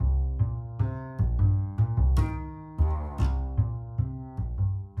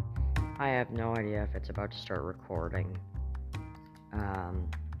I have no idea if it's about to start recording. I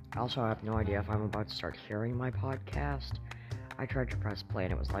also have no idea if I'm about to start hearing my podcast. I tried to press play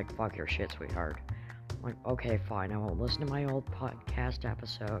and it was like, fuck your shit, sweetheart. I'm like, okay, fine, I won't listen to my old podcast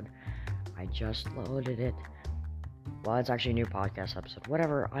episode. I just loaded it. Well, it's actually a new podcast episode.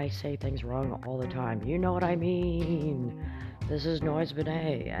 Whatever, I say things wrong all the time. You know what I mean. This is Noise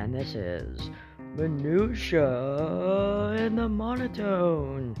Bidet, and this is Minutia in the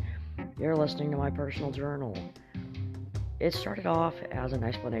Monotone. You're listening to my personal journal. It started off as an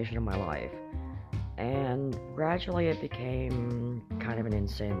explanation of my life, and gradually it became kind of an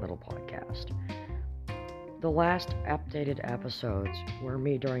insane little podcast. The last updated episodes were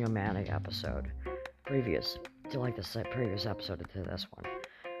me during a manic episode, previous to like the previous episode to this one.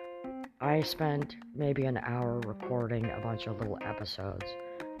 I spent maybe an hour recording a bunch of little episodes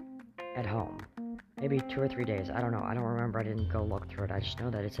at home. Maybe 2 or 3 days. I don't know. I don't remember. I didn't go look through it. I just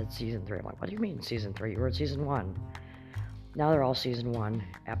know that it said season 3. I'm like, what do you mean season 3? You were at season 1. Now they're all season 1,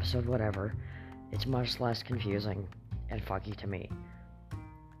 episode whatever. It's much less confusing and fucky to me.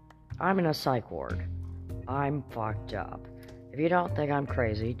 I'm in a psych ward. I'm fucked up. If you don't think I'm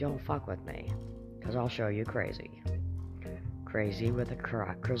crazy, don't fuck with me. Because I'll show you crazy. Crazy with a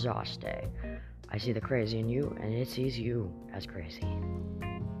Chrysoste. I see the crazy in you, and it sees you as crazy.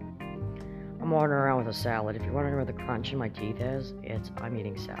 I'm wandering around with a salad. If you're wondering where the crunch in my teeth is, I'm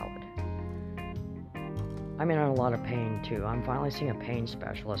eating salad. I'm in a lot of pain, too. I'm finally seeing a pain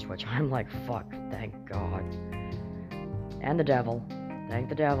specialist, which I'm like, fuck, thank God. And the devil. Thank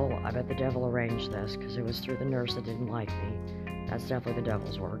the devil. I bet the devil arranged this, because it was through the nurse that didn't like me. That's definitely the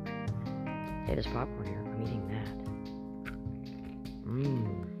devil's work. Hey, there's popcorn here. I'm eating that.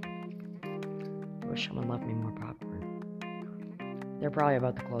 Wish someone left me more popcorn. They're probably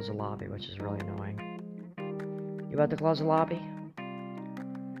about to close the lobby, which is really annoying. You about to close the lobby?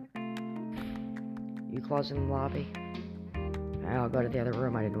 You closing the lobby? I'll go to the other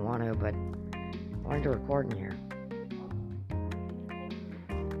room. I didn't want to, but I wanted to record in here.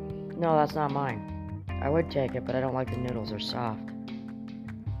 No, that's not mine. I would take it, but I don't like the noodles. They're soft.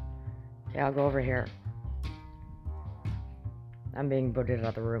 Okay, I'll go over here. I'm being booted out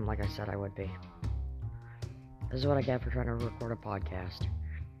of the room like I said I would be. This is what I get for trying to record a podcast.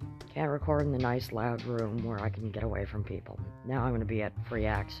 Can't record in the nice, loud room where I can get away from people. Now I'm going to be at free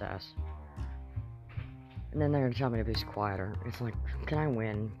access. And then they're going to tell me to be quieter. It's like, can I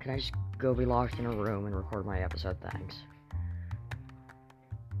win? Can I just go be locked in a room and record my episode? Thanks.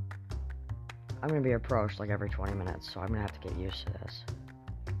 I'm going to be approached like every 20 minutes, so I'm going to have to get used to this.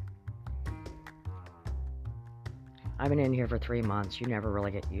 I've been in here for 3 months. You never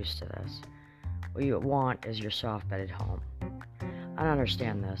really get used to this. What you want is your soft bed at home. I don't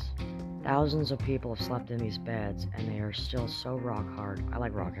understand this. Thousands of people have slept in these beds, and they are still so rock hard. I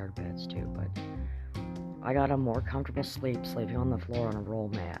like rock hard beds too, but I got a more comfortable sleeping on the floor on a roll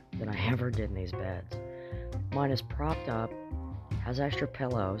mat than I ever did in these beds. Mine is propped up, has extra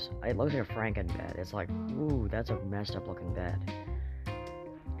pillows. It looks like a Franken bed. It's like, ooh, that's a messed up looking bed.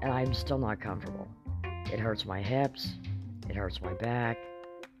 And I'm still not comfortable. It hurts my hips, it hurts my back.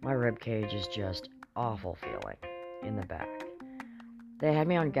 My rib cage is just awful feeling in the back. They had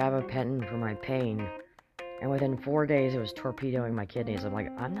me on gabapentin for my pain, and within 4 days it was torpedoing my kidneys. I'm like,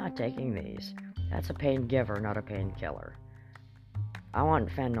 I'm not taking these. That's a pain giver, not a pain killer. I want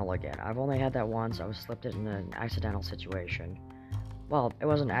fentanyl again. I've only had that once. I was slipped in an accidental situation. Well, it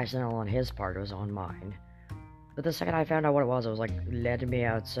wasn't accidental on his part, it was on mine. But the second I found out what it was like, let me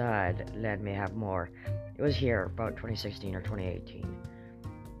outside, let me have more. It was here, about 2016 or 2018.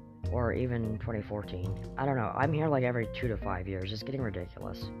 Or even 2014. I don't know, I'm here like every 2 to 5 years. It's getting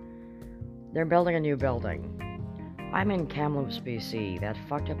ridiculous. They're building a new building. I'm in Kamloops, BC, that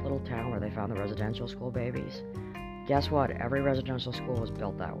fucked up little town where they found the residential school babies. Guess what? Every residential school was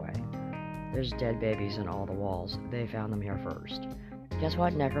built that way. There's dead babies in all the walls. They found them here first. Guess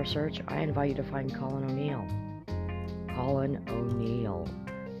what, Necrosearch? I invite you to find Colin O'Neill. Colin O'Neill.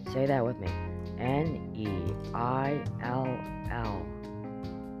 Say that with me. N-E-I-L-L.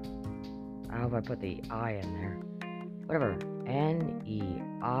 I hope I put the I in there. Whatever. N-E-I-L-L.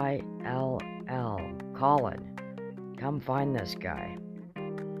 Colin. Come find this guy.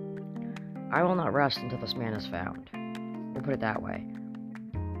 I will not rest until this man is found. We'll put it that way.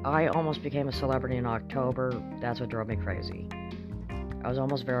 I almost became a celebrity in October. That's what drove me crazy. I was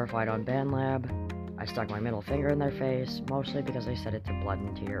almost verified on BandLab. I stuck my middle finger in their face, mostly because they said it to Blood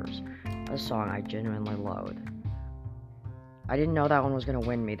and Tears, a song I genuinely loathe. I didn't know that one was going to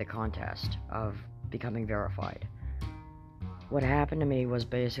win me the contest of becoming verified. What happened to me was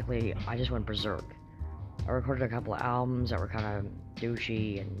basically, I just went berserk. I recorded a couple of albums that were kind of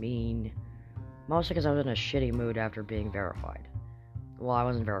douchey and mean. Mostly because I was in a shitty mood after being verified. Well, I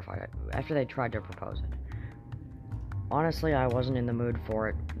wasn't verified. After they tried to propose it. Honestly, I wasn't in the mood for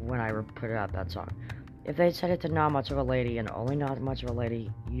it when I put out that song. If they'd said it to Not Much of a Lady and only Not Much of a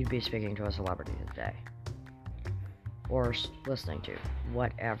Lady, you'd be speaking to a celebrity today. Or listening to.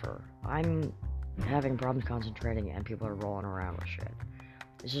 Whatever. I'm having problems concentrating and people are rolling around with shit.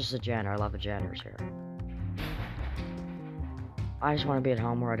 It's just a gender. I love the genders here. I just want to be at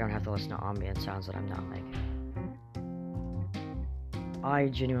home where I don't have to listen to ambient sounds that I'm not making. I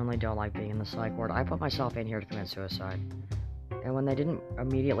genuinely don't like being in the psych ward. I put myself in here to commit suicide. And when they didn't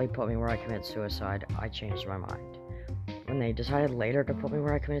immediately put me where I committed suicide, I changed my mind. When they decided later to put me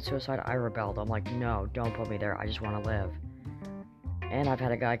where I committed suicide, I rebelled. I'm like, no, don't put me there. I just want to live. And I've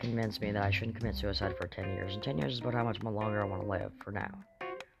had a guy convince me that I shouldn't commit suicide for 10 years. And 10 years is about how much longer I want to live for now.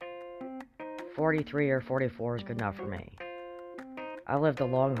 43 or 44 is good enough for me. I've lived a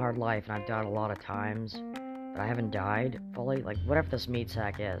long, hard life, and I've died a lot of times. But I haven't died fully. Like, whatever this meat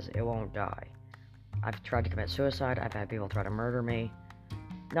sack is, it won't die. I've tried to commit suicide. I've had people try to murder me.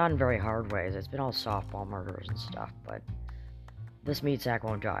 Not in very hard ways. It's been all softball murders and stuff, but this meat sack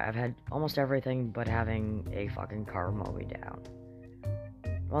won't die. I've had almost everything but having a fucking car mow me down.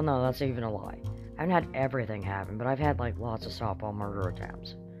 Well, no, that's even a lie. I haven't had everything happen, but I've had, like, lots of softball murder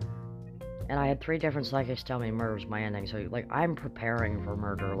attempts. And I had 3 different psychics tell me murder's my ending, so, like, I'm preparing for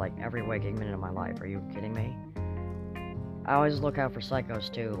murder, like, every waking minute of my life. Are you kidding me? I always look out for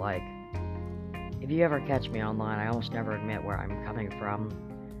psychos, too. Like, if you ever catch me online, I almost never admit where I'm coming from.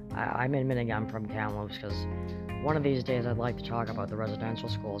 I'm admitting I'm from Kamloops, because one of these days I'd like to talk about the residential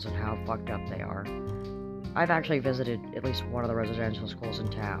schools and how fucked up they are. I've actually visited at least one of the residential schools in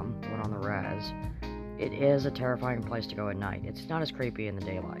town, the one on the res. It is a terrifying place to go at night. It's not as creepy in the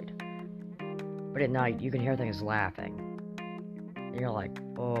daylight. But at night, you can hear things laughing. And you're like,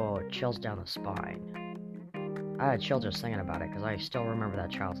 oh, it chills down the spine. I had chill just thinking about it, because I still remember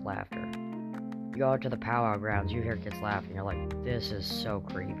that child's laughter. You go out to the powwow grounds, you hear kids laughing, you're like, this is so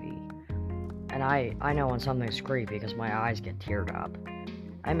creepy. And I know when something's creepy, because my eyes get teared up.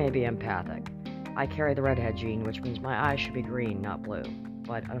 I may be empathic. I carry the redhead gene, which means my eyes should be green, not blue.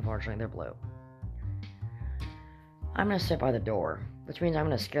 But unfortunately, they're blue. I'm gonna sit by the door, which means I'm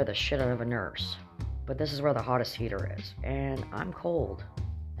gonna scare the shit out of a nurse. But this is where the hottest heater is, and I'm cold,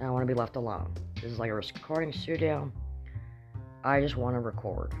 and I want to be left alone. This is like a recording studio. I just want to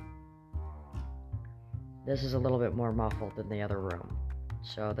record. This is a little bit more muffled than the other room,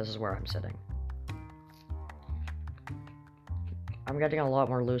 so this is where I'm sitting. I'm getting a lot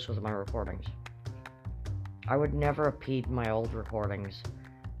more loose with my recordings. I would never have peed my old recordings.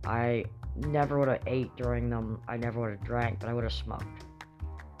 I never would have ate during them. I never would have drank, but I would have smoked.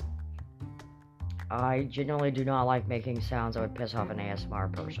 I genuinely do not like making sounds that would piss off an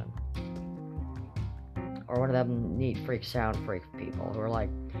ASMR person. Or one of them neat freak sound freak people who are like,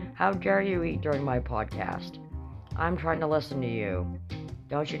 how dare you eat during my podcast? I'm trying to listen to you.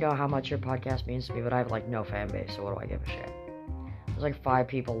 Don't you know how much your podcast means to me? But I have, like, no fan base, so what do I give a shit? There's like 5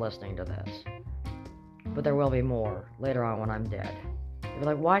 people listening to this. But there will be more later on when I'm dead. They're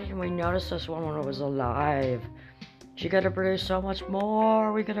like, why didn't we notice this one when it was alive? She could have produced so much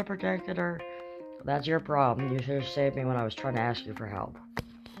more. We could have protected her. That's your problem. You should have saved me when I was trying to ask you for help.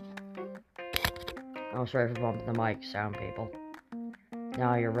 Oh, sorry for bumping the mic, sound people.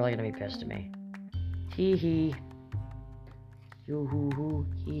 Now you're really gonna be pissed at me. Hee hee. Yoo hoo hoo.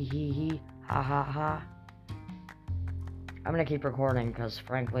 Hee hee hee. Ha ha ha. I'm gonna keep recording because,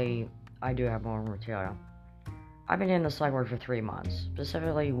 frankly, I do have more material. I've been in the psych ward for 3 months,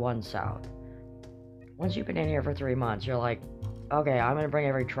 specifically 1 South. Once you've been in here for 3 months, you're like, okay, I'm gonna bring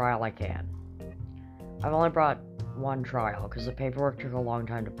every trial I can. I've only brought 1 trial because the paperwork took a long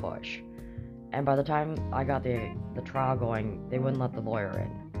time to push. And by the time I got the trial going, they wouldn't let the lawyer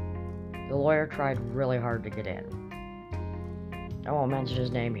in. The lawyer tried really hard to get in. I won't mention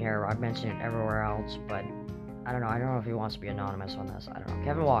his name here. I've mentioned it everywhere else, but I don't know if he wants to be anonymous on this. I don't know.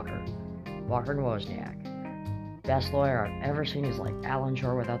 Kevin Walker. Walker and Wozniak. Best lawyer I've ever seen is like Alan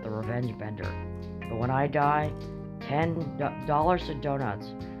Shore without the revenge bender. But when I die, $10 to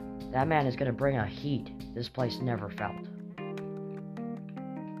donuts. That man is going to bring a heat this place never felt.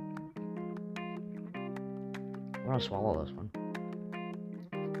 I want to swallow this one.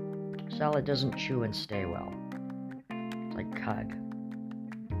 Salad doesn't chew and stay well. It's like cud.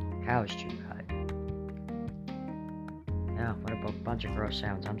 Cows chew cud. Yeah, what a bunch of gross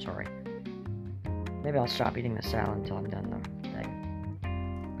sounds. I'm sorry. Maybe I'll stop eating the salad until I'm done the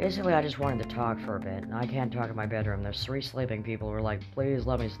thing. Basically, I just wanted to talk for a bit, and I can't talk in my bedroom. There's 3 sleeping people who are like, please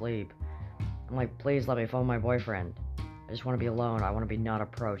let me sleep. I'm like, please let me phone my boyfriend. I just want to be alone. I want to be not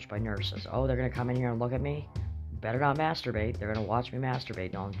approached by nurses. Oh, they're going to come in here and look at me? Better not masturbate. They're going to watch me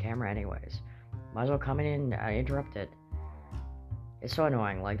masturbate on camera anyways. Might as well come in and interrupt it. It's so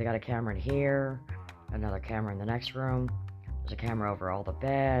annoying. Like, they got a camera in here, another camera in the next room. There's a camera over all the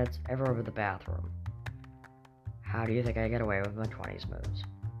beds, ever over the bathroom. How do you think I get away with my 20s moves?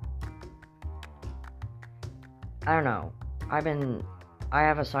 I don't know. I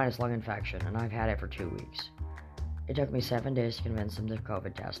have a sinus lung infection, and I've had it for 2 weeks. It took me 7 days to convince them to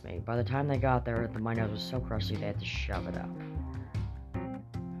COVID test me. By the time they got there, my nose was so crusty they had to shove it up.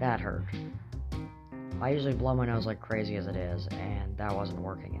 That hurt. I usually blow my nose like crazy as it is, and that wasn't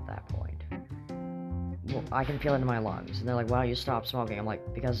working at that point. Well, I can feel it in my lungs, and they're like, "Why don't you stop smoking?" I'm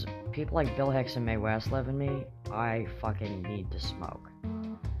like, because people like Bill Hicks and Mae West live in me, I fucking need to smoke.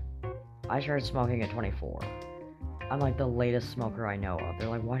 I started smoking at 24. I'm like the latest smoker I know of. They're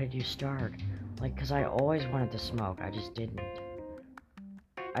like, "Why did you start?" Like, because I always wanted to smoke, I just didn't.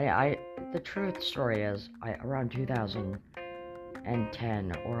 The truth story is, around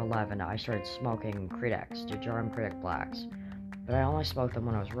 2010 or 11, I started smoking Credex, Dejarum Credex Blacks, but I only smoked them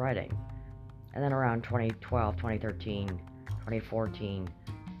when I was writing. And then around 2012, 2013, 2014,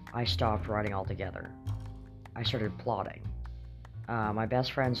 I stopped writing altogether. I started plotting. My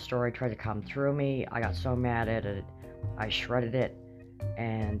best friend's story tried to come through me. I got so mad at it, I shredded it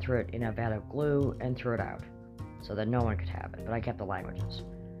and threw it in a vat of glue and threw it out so that no one could have it, but I kept the languages.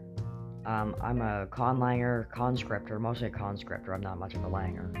 I'm a conlanger, conscriptor, mostly a conscriptor. I'm not much of a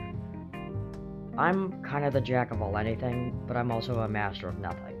langer. I'm kind of the jack of all anything, but I'm also a master of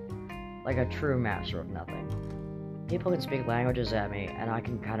nothing. Like a true master of nothing. People can speak languages at me, and I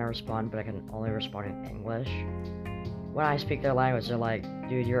can kind of respond, but I can only respond in English. When I speak their language, they're like,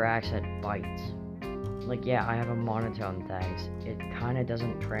 "Dude, your accent bites." Like, yeah, I have a monotone, thanks. It kind of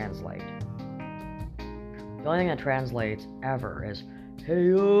doesn't translate. The only thing that translates ever is,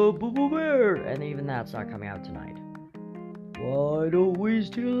 "Hey, Boo Boo Bear," and even that's not coming out tonight. "Why don't we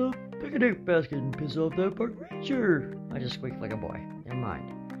steal a picnic basket and piss off that park ranger?" I just squeaked like a boy. Never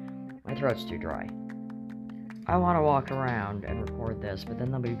mind. My throat's too dry. I want to walk around and record this, but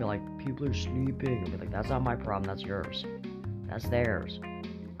then they'll be like, "People are sleeping." I'll be like, "That's not my problem, that's yours. That's theirs.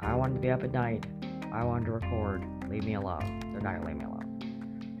 I wanted to be up at night. I wanted to record. Leave me alone." They're not gonna leave me alone.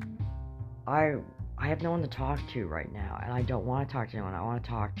 I have no one to talk to right now, and I don't want to talk to anyone. I want to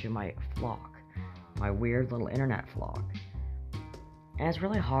talk to my flock, my weird little internet flock. And it's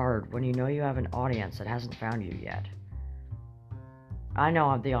really hard when you know you have an audience that hasn't found you yet. I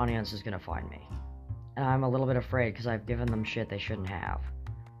know the audience is gonna find me, and I'm a little bit afraid because I've given them shit they shouldn't have.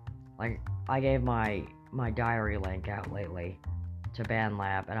 Like, I gave my diary link out lately to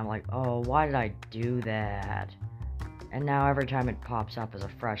BandLab, and I'm like, oh, why did I do that? And now every time it pops up as a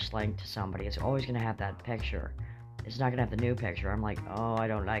fresh link to somebody, it's always going to have that picture. It's not going to have the new picture. I'm like, oh, I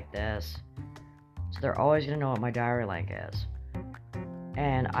don't like this. So they're always going to know what my diary link is.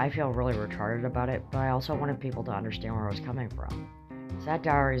 And I feel really retarded about it, but I also wanted people to understand where I was coming from. So that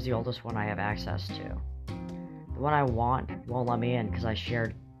diary is the oldest one I have access to. The one I want won't let me in because I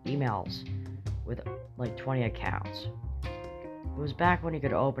shared emails with like 20 accounts. It was back when you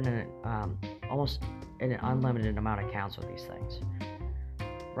could open almost an unlimited amount of accounts with these things.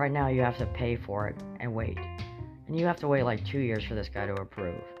 Right now you have to pay for it and wait. And you have to wait like 2 years for this guy to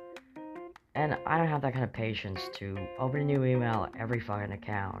approve. And I don't have that kind of patience to open a new email every fucking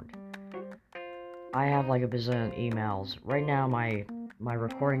account. I have like a bazillion emails. Right now my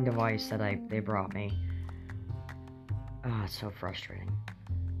recording device that they brought me. It's so frustrating.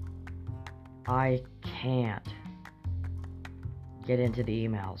 I can't get into the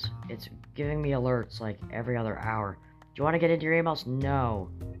emails. It's giving me alerts like every other hour. "Do you want to get into your emails?" "No."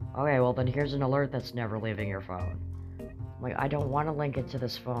 "Okay, well then here's an alert that's never leaving your phone." I'm like, I don't want to link it to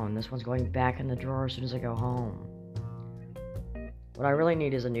this phone. This one's going back in the drawer as soon as I go home. What I really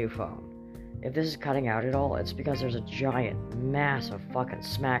need is a new phone. If this is cutting out at all, it's because there's a giant, massive fucking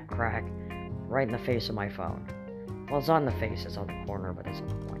smack crack right in the face of my phone. Well, it's on the face, it's on the corner, but that's not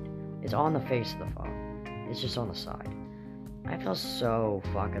the point. It's on the face of the phone. It's just on the side. I feel so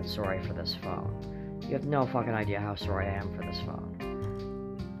fucking sorry for this phone. You have no fucking idea how sorry I am for this phone.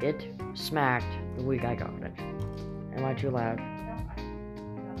 It smacked the week I got it. Am I too loud?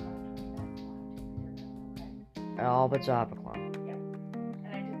 All but Zopiclone.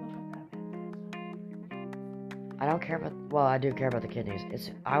 I don't care about, well, I do care about the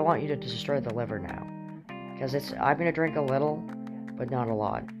kidneys. I want you to destroy the liver now. Because I'm gonna drink a little, but not a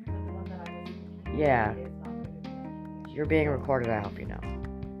lot. Yeah. You're being recorded, I hope you know.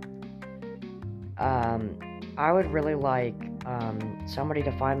 I would really like somebody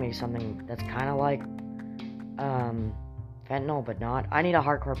to find me something that's kind of like fentanyl, but not. I need a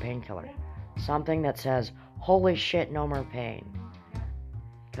hardcore painkiller. Something that says, holy shit, no more pain.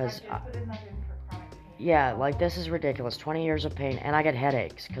 Because, yeah, like, this is ridiculous. 20 years of pain, and I get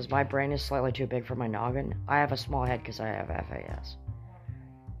headaches, because my brain is slightly too big for my noggin. I have a small head because I have FAS.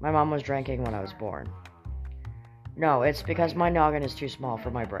 My mom was drinking when I was born. No, it's because my noggin is too small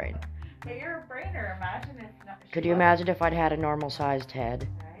for my brain. But you're a brainer. Imagine if not. Could you imagine if I'd had a normal-sized head?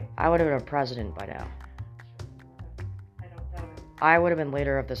 Right? I would have been a president by now. I don't doubt it. I would have been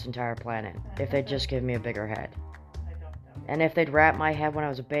leader of this entire planet if they'd just given me a bigger head. I don't doubt it. And if they'd wrapped my head when I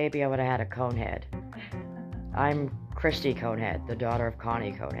was a baby, I would have had a cone head. I'm Christy Conehead, the daughter of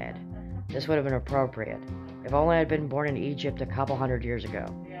Connie Conehead. This would have been appropriate. If only I'd been born in Egypt a couple hundred years ago.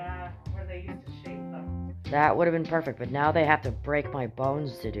 Yeah, where they used to shape them. That would have been perfect, but now they have to break my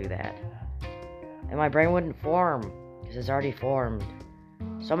bones to do that. And my brain wouldn't form, because it's already formed.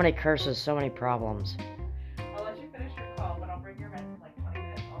 So many curses, so many problems. I'll let you finish your call, but I'll bring your meds in like 20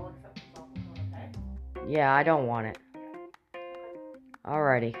 minutes. I'll accept the cell phone, okay? Yeah, I don't want it.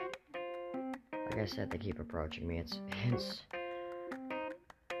 Alrighty. Like I said, they keep approaching me. It's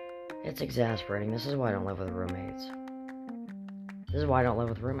exasperating. This is why I don't live with roommates.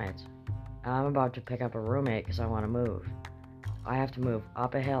 I'm about to pick up a roommate because I want to move. I have to move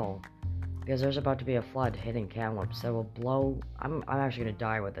up a hill because there's about to be a flood hitting Kamloops that will blow. I'm actually going to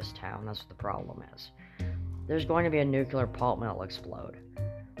die with this town. That's what the problem is. There's going to be a nuclear pulp mill explode.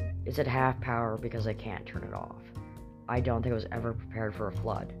 It's at half power because they can't turn it off. I don't think it was ever prepared for a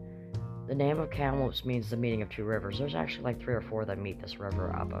flood. The name of Kamloops means the meeting of two rivers. There's actually like 3 or 4 that meet this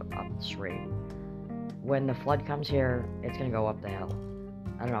river up the stream. When the flood comes here, it's going to go up the hill.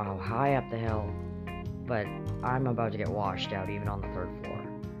 I don't know how high up the hill, but I'm about to get washed out even on the 3rd floor.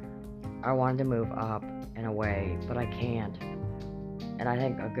 I wanted to move up and away, but I can't. And I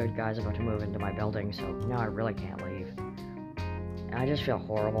think a good guy's about to move into my building, so now I really can't leave. And I just feel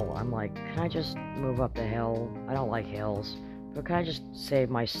horrible. I'm like, can I just move up the hill? I don't like hills. But can I just save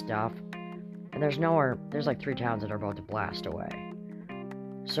my stuff? And there's like 3 towns that are about to blast away.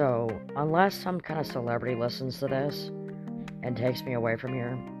 So, unless some kind of celebrity listens to this and takes me away from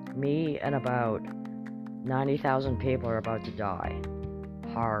here, me and about 90,000 people are about to die.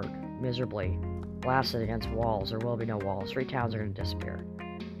 Hard, miserably, blasted against walls. There will be no walls. 3 towns are going to disappear.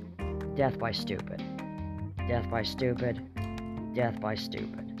 Death by stupid. Death by stupid. Death by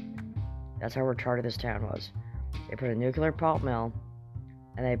stupid. That's how retarded this town was. They put a nuclear pulp mill,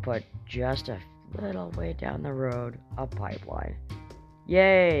 and they put just a little way down the road a pipeline.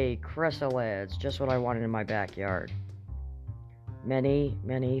 Yay, chrysalids, just what I wanted in my backyard. Many,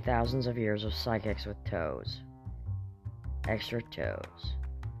 many thousands of years of psychics with toes. Extra toes.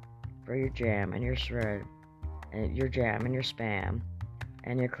 For your jam and your shred, and your jam and your spam,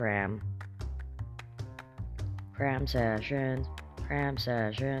 and your cram. Cram sessions,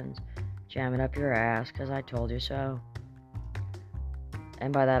 jamming up your ass, 'cause I told you so.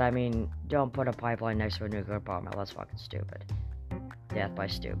 And by that I mean, don't put a pipeline next to a nuclear bomb mill. That's fucking stupid. Death by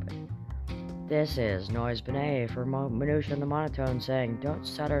stupid. This is Noise Benet for Minutia and the Monotone saying, don't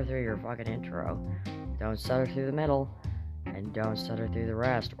stutter through your fucking intro. Don't stutter through the middle. And don't stutter through the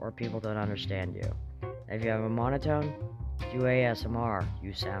rest, or people don't understand you. If you have a monotone, do ASMR.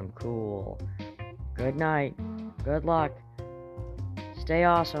 You sound cool. Good night. Good luck. Stay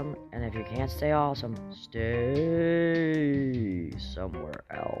awesome, and if you can't stay awesome, stay somewhere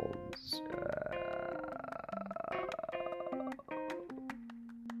else.